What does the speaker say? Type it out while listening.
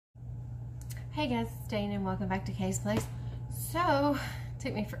Hey guys, it's Dana and welcome back to Kay's Place. So, it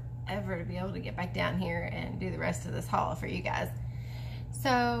took me forever to be able to get back down here and do the rest of this haul for you guys.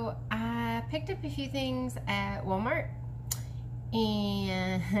 So, I picked up a few things at Walmart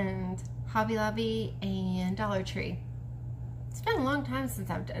and Hobby Lobby and Dollar Tree. It's been a long time since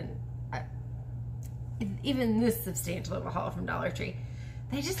I've done even this substantial of a haul from Dollar Tree.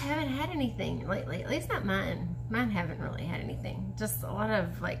 They just haven't had anything lately, at least not mine. Mine haven't really had anything. Just a lot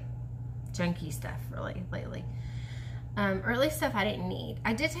of like junky stuff really lately, or at least stuff I didn't need.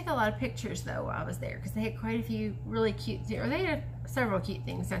 I did take a lot of pictures though while I was there because they had quite a few really cute things, or they had several cute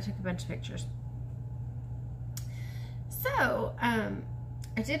things. I took a bunch of pictures. So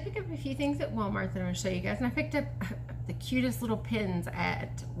I did pick up a few things at Walmart that I'm going to show you guys, and I picked up the cutest little pins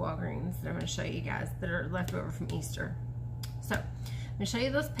at Walgreens that I'm going to show you guys that are left over from Easter. So I'm going to show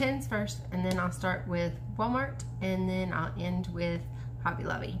you those pins first, and then I'll start with Walmart, and then I'll end with Hobby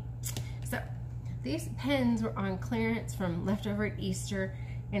Lobby. So these pens were on clearance from leftover at Easter,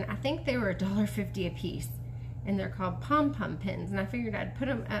 and I think they were $1.50 a piece, and they're called pom-pom pens, and I figured I'd put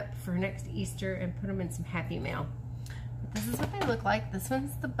them up for next Easter and put them in some Happy Mail. But this is what they look like. This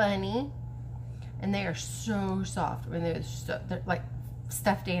one's the bunny, and they are so soft. I mean, they're like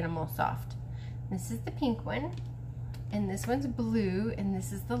stuffed animal soft. This is the pink one, and this one's blue, and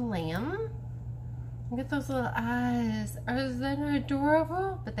this is the lamb. Look at those little eyes. Isn't that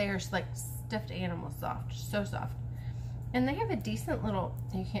adorable? But they are like stuffed animal soft. So soft. And they have a decent little,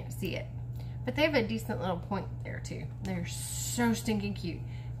 you can't see it, but they have a decent little point there too. They're so stinking cute.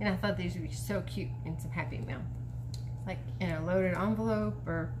 And I thought these would be so cute in some Happy Mail. Like in a loaded envelope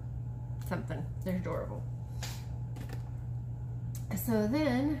or something. They're adorable. So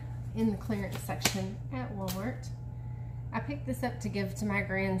then, in the clearance section at Walmart, I picked this up to give to my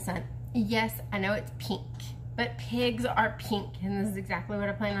grandson. Yes, I know it's pink, but pigs are pink, and this is exactly what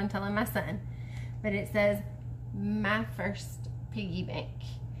I plan on telling my son. But it says, my first piggy bank,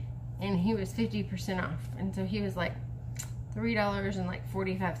 and he was 50% off, and so he was like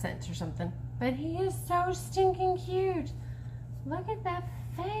 $3.45 or something. But he is so stinking cute. Look at that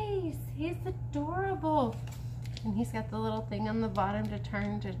face. He's adorable. And he's got the little thing on the bottom to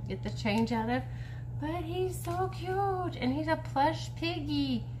turn to get the change out of. But he's so cute, and he's a plush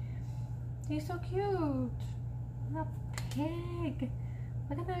piggy. He's so cute. Look, pig.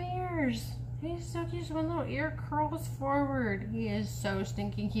 Look at the ears. He's so cute. One little ear curls forward. He is so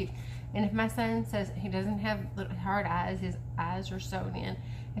stinking cute. And if my son says he doesn't have little hard eyes, his eyes are sewn in.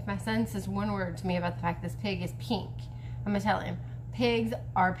 If my son says one word to me about the fact this pig is pink, I'm going to tell him, pigs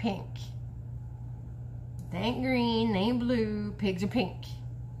are pink. They ain't green, they ain't blue, pigs are pink.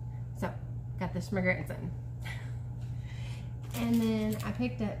 So, got this for my grandson. And then I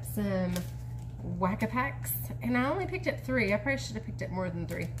picked up some Whack-A-Packs, and I only picked up 3. I probably should have picked up more than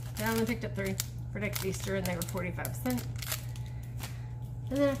 3. But I only picked up 3 for next Easter, and they were 45 cents.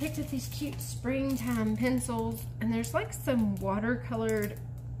 And then I picked up these cute springtime pencils, and there's like some watercolored,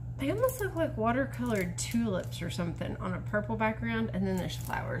 they almost look like watercolored tulips or something on a purple background, and then there's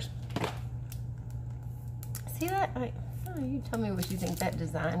flowers. See that? Oh, you tell me what you think that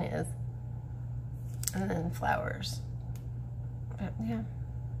design is. And then flowers. But yeah.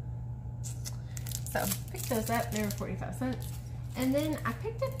 So, picked those up. They were 45 cents. And then I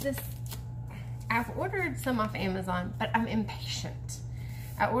picked up this. I've ordered some off Amazon, but I'm impatient.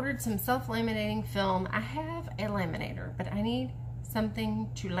 I ordered some self-laminating film. I have a laminator, but I need something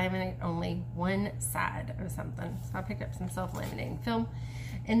to laminate only one side of something. So I picked up some self-laminating film.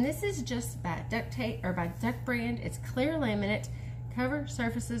 And this is just by Duct Tape, or by Duck Brand. It's clear laminate. Cover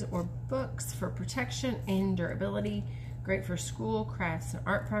surfaces or books for protection and durability. Great for school, crafts, and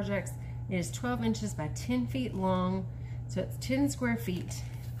art projects. It is 12 inches by 10 feet long, so it's 10 square feet.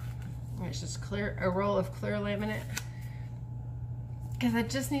 And it's just a roll of clear laminate. Because I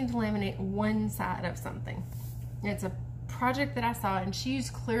just need to laminate one side of something. It's a project that I saw, and she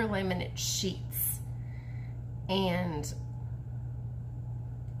used clear laminate sheets.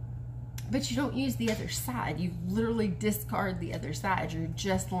 But you don't use the other side. You literally discard the other side. You're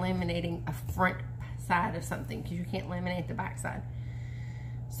just laminating a front side of something because you can't laminate the back side.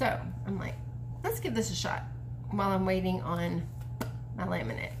 So I'm like, let's give this a shot while I'm waiting on my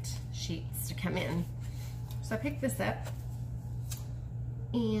laminate sheets to come in. So I picked this up,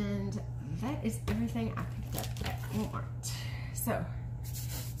 and that is everything I picked up at Walmart. So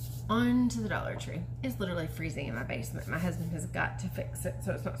on to the Dollar Tree. It's literally freezing in my basement. My husband has got to fix it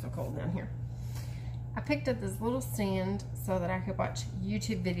so it's not so cold down here. I picked up this little stand so that I could watch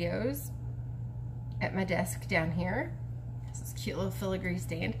YouTube videos at my desk down here. This cute little filigree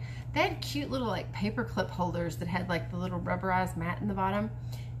stand. They had cute little like paper clip holders that had like the little rubberized mat in the bottom.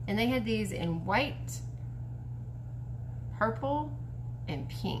 And they had these in white, purple, and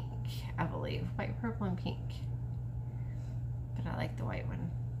pink, I believe. White, purple, and pink. But I like the white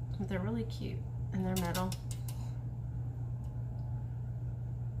one. They're really cute, and they're metal.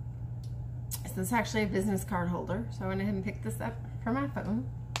 So this is actually a business card holder, so I went ahead and picked this up for my phone.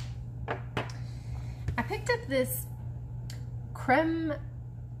 I picked up this Creme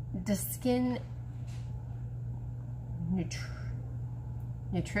de Skin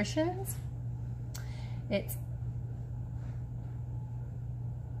Nutritions. It's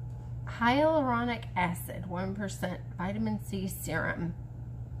hyaluronic acid, 1% vitamin C serum.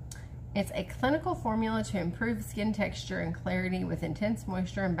 It's a clinical formula to improve skin texture and clarity with intense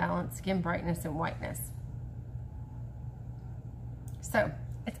moisture and balanced skin brightness and whiteness. So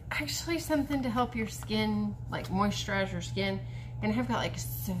it's actually something to help your skin, like moisturize your skin. And I've got like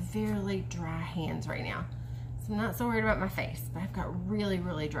severely dry hands right now. So I'm not so worried about my face, but I've got really,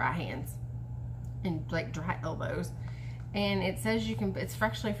 really dry hands and like dry elbows. And it says you can, it's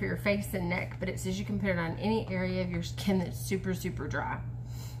actually for your face and neck, but it says you can put it on any area of your skin that's super, super dry.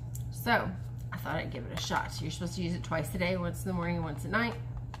 So I thought I'd give it a shot. So you're supposed to use it twice a day, once in the morning and once at night.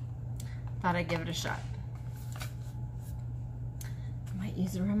 Thought I'd give it a shot. I might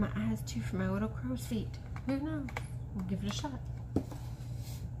use it around my eyes too for my little crow's feet. Who knows? We'll give it a shot.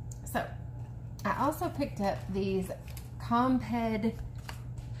 So I also picked up these Comped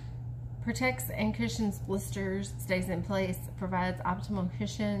protects and cushions blisters, stays in place, provides optimal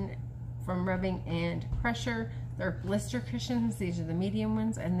cushion from rubbing and pressure. They're blister cushions. These are the medium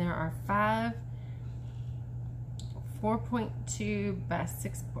ones, and there are 5 4.2 by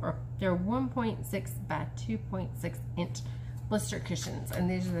 6, or they're 1.6 by 2.6 inch blister cushions, and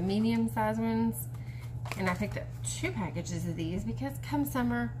these are the medium size ones. And I picked up 2 packages of these because come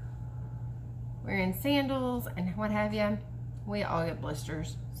summer, wearing sandals and what have you, we all get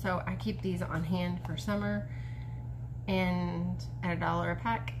blisters. So I keep these on hand for summer, and at $1 a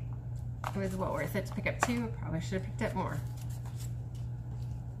pack, it was well worth it to pick up 2. I probably should have picked up more.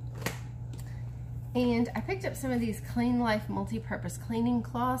 And I picked up some of these Clean Life multi-purpose cleaning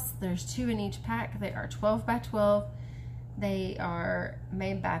cloths. There's 2 in each pack. They are 12 by 12. They are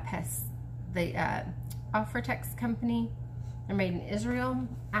made by the Ofratex company. They're made in Israel.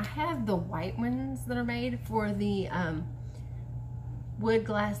 I have the white ones that are made for the wood,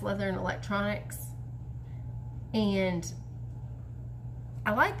 glass, leather, and electronics. And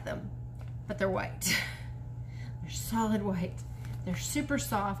I like them, but they're white. They're solid white. They're super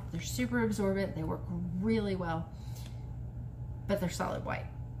soft. They're super absorbent. They work really well, but they're solid white.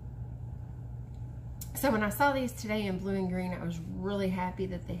 So when I saw these today in blue and green, I was really happy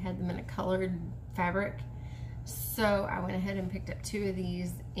that they had them in a colored fabric. So I went ahead and picked up 2 of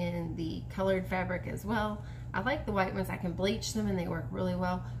these in the colored fabric as well. I like the white ones. I can bleach them and they work really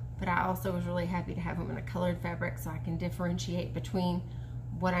well, but I also was really happy to have them in a colored fabric so I can differentiate between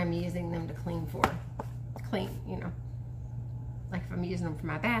what I'm using them to clean for. Clean, you know, like if I'm using them for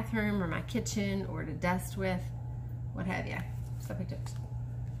my bathroom or my kitchen or to dust with, what have you. So I picked up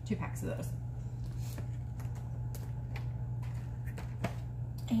 2 packs of those.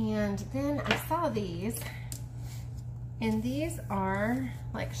 And then I saw these, and these are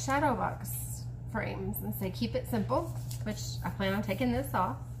like shadow box frames, and say keep it simple, which I plan on taking this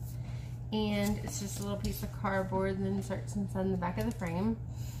off. And it's just a little piece of cardboard and then inserts inside the back of the frame,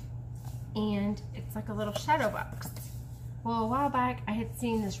 and it's like a little shadow box. Well, a while back I had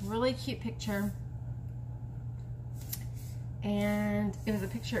seen this really cute picture, and it was a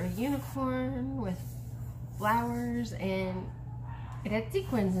picture of a unicorn with flowers, and it had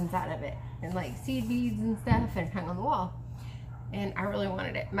sequins inside of it and like seed beads and stuff, and hung on the wall. And I really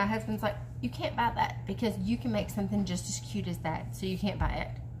wanted it. My husband's like, you can't buy that because you can make something just as cute as that, so you can't buy it.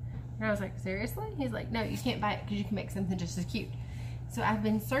 And I was like, seriously? He's like, no, you can't buy it because you can make something just as cute. So I've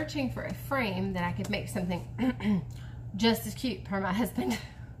been searching for a frame that I could make something just as cute per my husband.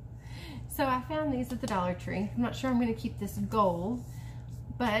 So I found these at the Dollar Tree. I'm not sure I'm going to keep this gold,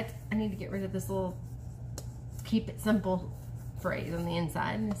 but I need to get rid of this little keep it simple phrase on the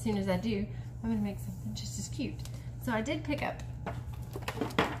inside. And as soon as I do, I'm going to make something just as cute. So I did pick up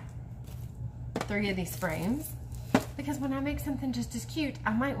 3 of these frames, because when I make something just as cute,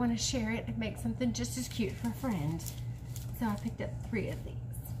 I might want to share it and make something just as cute for a friend. So I picked up 3 of these.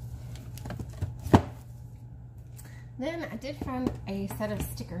 Then I did find a set of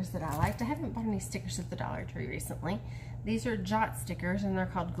stickers that I liked. I haven't bought any stickers at the Dollar Tree recently. These are Jot stickers, and they're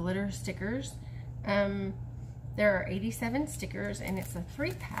called glitter stickers. There are 87 stickers, and it's a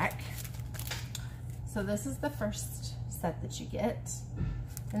 3-pack. So this is the first set that you get.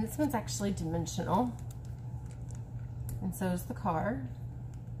 And this one's actually dimensional. And so is the card.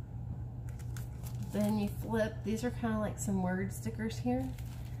 Then you flip. These are kind of like some word stickers here.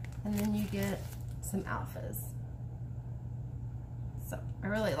 And then you get some alphas. So I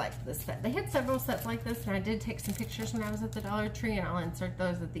really like this set. They had several sets like this, and I did take some pictures when I was at the Dollar Tree, and I'll insert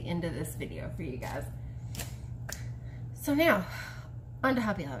those at the end of this video for you guys. So now, on to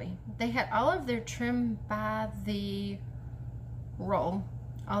Hobby Lobby. They had all of their trim by the roll,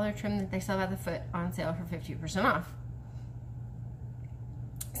 all their trim that they sell by the foot on sale for 50% off.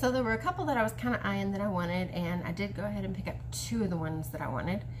 So there were a couple that I was kind of eyeing that I wanted, and I did go ahead and pick up 2 of the ones that I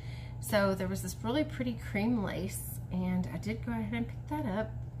wanted. So there was this really pretty cream lace, and I did go ahead and pick that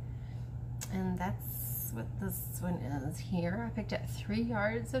up. And that's what this one is here. I picked up 3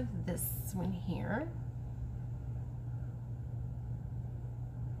 yards of this one here.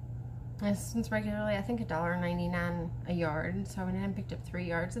 This one's regularly, I think, $1.99 a yard. So I went ahead and picked up 3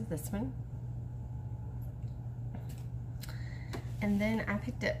 yards of this one. And then I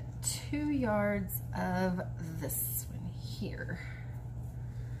picked up 2 yards of this one here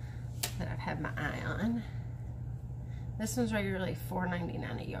that I've had my eye on. This one's regularly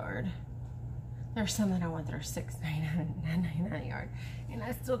 $4.99 a yard. There's some that I want that are $6.99, $9.99 a yard, and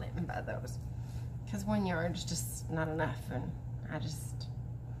I still didn't buy those because 1 yard is just not enough, and I just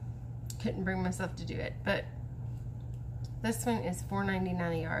couldn't bring myself to do it. But this one is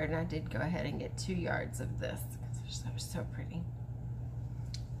 $4.99 a yard, and I did go ahead and get 2 yards of this because they're so pretty.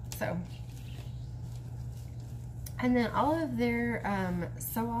 So, and then all of their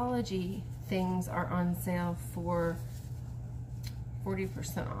Sewology things are on sale for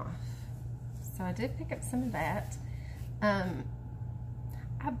 40% off. So I did pick up some of that. I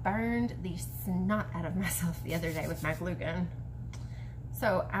burned the snot out of myself the other day with my glue gun.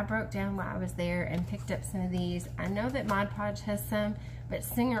 So I broke down while I was there and picked up some of these. I know that Mod Podge has some, but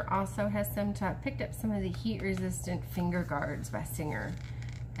Singer also has some. So I picked up some of the heat resistant finger guards by Singer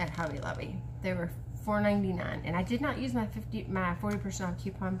at Hobby Lobby. They were $4.99, and I did not use my 40% off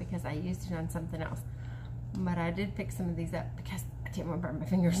coupon because I used it on something else. But I did pick some of these up because I didn't want to burn my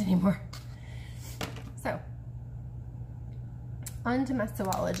fingers anymore. So, on to my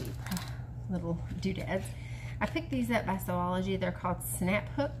Sewology little doodads. I picked these up by Sewology. They're called snap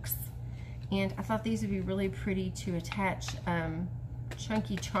hooks, and I thought these would be really pretty to attach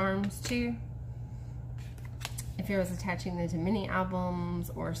chunky charms to. If I was attaching them to mini albums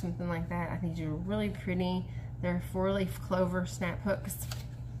or something like that, I think these are really pretty. They're 4-leaf clover snap hooks,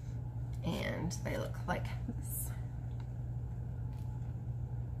 and they look like this.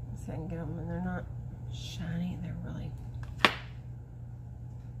 So I can get them, and they're not shiny. They're really...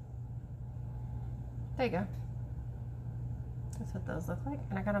 There you go. That's what those look like.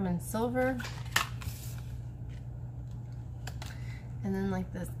 And I got them in silver. And then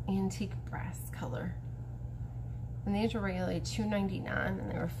like this antique brass color. And these were regularly $2.99,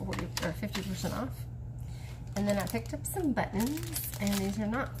 and they were 50% off. And then I picked up some buttons, and these are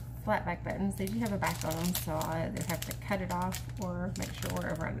not flat back buttons. They do have a back on them, so I either have to cut it off or make sure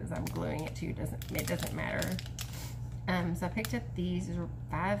wherever it is I'm gluing it to it doesn't matter. So I picked up these.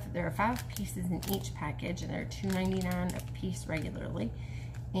 There are 5 pieces in each package, and they're $2.99 a piece regularly,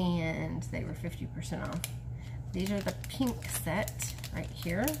 and they were 50% off. These are the pink set right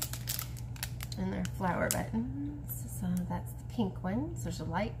here, and they're flower buttons. So that's the pink ones. There's a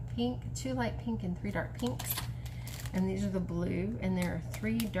light pink, 2 light pink, and 3 dark pinks. And these are the blue, and there are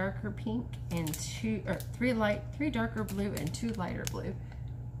 3 darker pink and 3 darker blue and 2 lighter blue.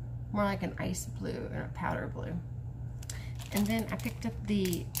 More like an ice blue and a powder blue. And then I picked up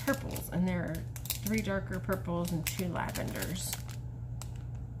the purples, and there are 3 darker purples and 2 lavenders.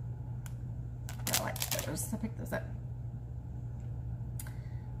 I like those, so I picked those up.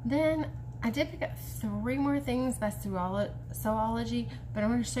 Then I did pick up 3 more things by Sewology, but I'm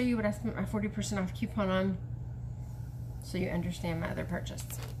going to show you what I spent my 40% off coupon on so you understand my other purchase.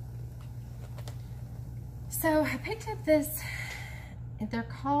 So I picked up this, they're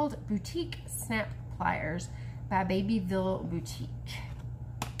called Boutique Snap Pliers by Babyville Boutique.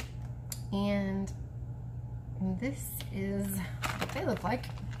 And this is what they look like.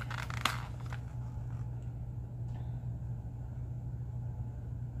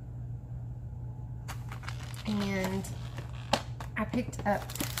 And I picked up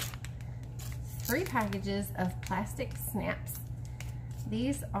 3 packages of plastic snaps.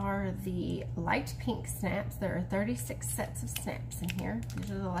 These are the light pink snaps. There are 36 sets of snaps in here.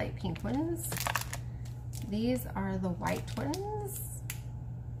 These are the light pink ones. These are the white ones.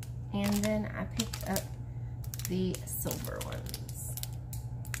 And then I picked up the silver ones.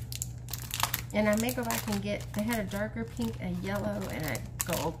 And I may go back and get, they had a darker pink, a yellow, and a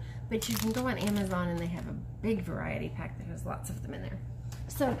gold. But you can go on Amazon and they have a big variety pack that has lots of them in there.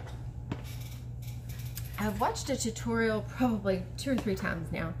 So I've watched a tutorial probably 2 or 3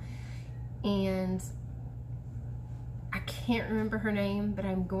 times now, and I can't remember her name, but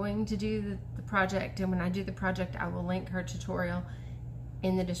I'm going to do the project, and when I do the project, I will link her tutorial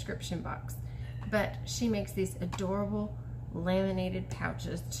in the description box. But she makes these adorable laminated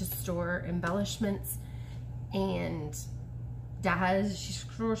pouches to store embellishments and dyes. She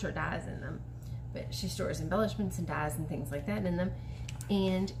stores her dyes in them, but she stores embellishments and dyes and things like that in them.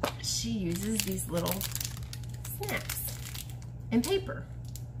 And she uses these little snaps and paper.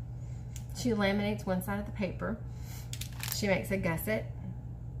 She laminates one side of the paper. She makes a gusset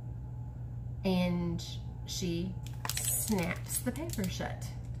and she snaps the paper shut.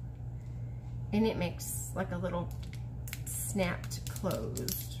 And it makes like a little snapped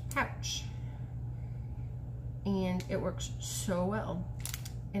closed pouch. And it works so well.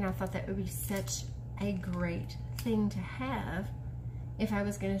 And I thought that would be such a great thing to have if I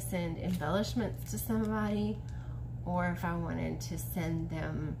was going to send embellishments to somebody, or if I wanted to send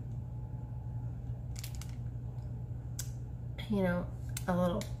them, you know, a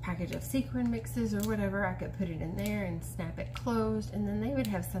little package of sequin mixes or whatever. I could put it in there and snap it closed, and then they would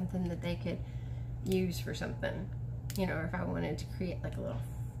have something that they could use for something, you know, or if I wanted to create like a little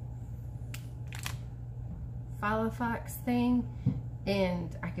Filofox thing,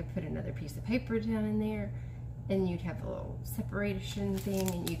 and I could put another piece of paper down in there, and you'd have a little separation thing,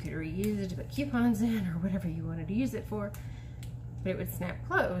 and you could reuse it to put coupons in or whatever you wanted to use it for, but it would snap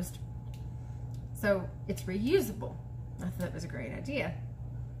closed. So it's reusable. I thought that was a great idea.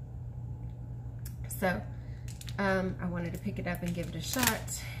 So I wanted to pick it up and give it a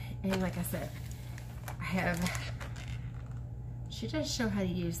shot, and like I said, she does show how to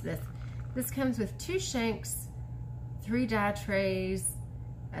use this. This comes with 2 shanks, 3 die trays,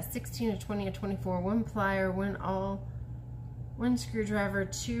 a 16, a 20, a 24, 1 plier, 1 awl, 1 screwdriver,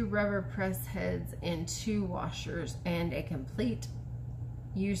 2 rubber press heads, and 2 washers, and a complete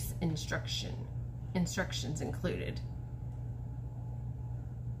use instructions included.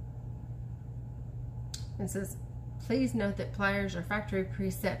 It says, please note that pliers are factory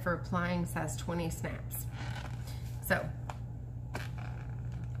preset for applying size 20 snaps. So,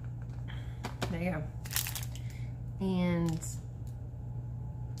 there you go. And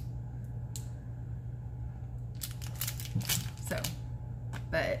so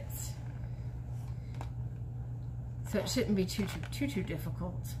it shouldn't be too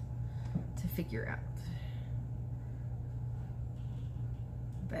difficult to figure out.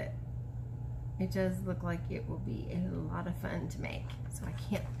 But it does look like it will be a lot of fun to make. So I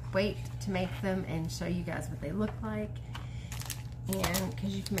can't wait to make them and show you guys what they look like. And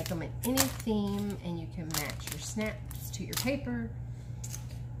because you can make them in any theme, and you can match your snaps to your paper,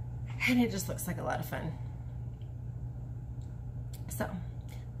 and it just looks like a lot of fun. So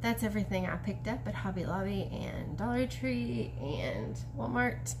that's everything I picked up at Hobby Lobby and Dollar Tree and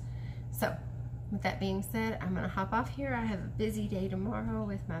Walmart. So with that being said, I'm gonna hop off here. I have a busy day tomorrow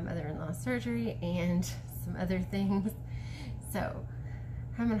with my mother-in-law's surgery and some other things. So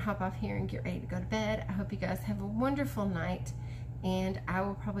I'm gonna hop off here and get ready to go to bed. I hope you guys have a wonderful night, and I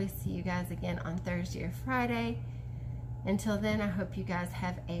will probably see you guys again on Thursday or Friday. Until then, I hope you guys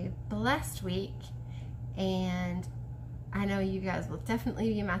have a blessed week, and I know you guys will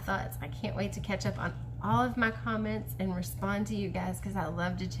definitely be in my thoughts. I can't wait to catch up on all of my comments and respond to you guys, because I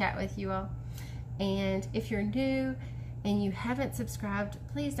love to chat with you all. And if you're new and you haven't subscribed,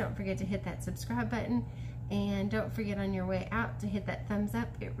 please don't forget to hit that subscribe button, and don't forget on your way out to hit that thumbs up.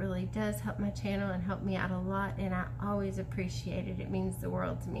 It really does help my channel and help me out a lot, and I always appreciate it. It means the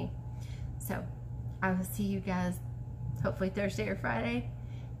world to me. So I will see you guys hopefully Thursday or Friday,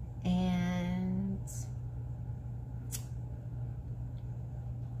 and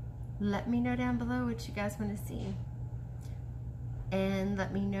let me know down below what you guys want to see, and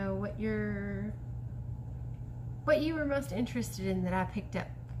let me know what you were most interested in that I picked up.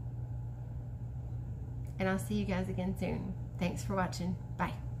 And I'll see you guys again soon. Thanks for watching.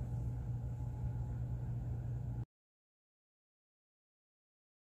 Bye.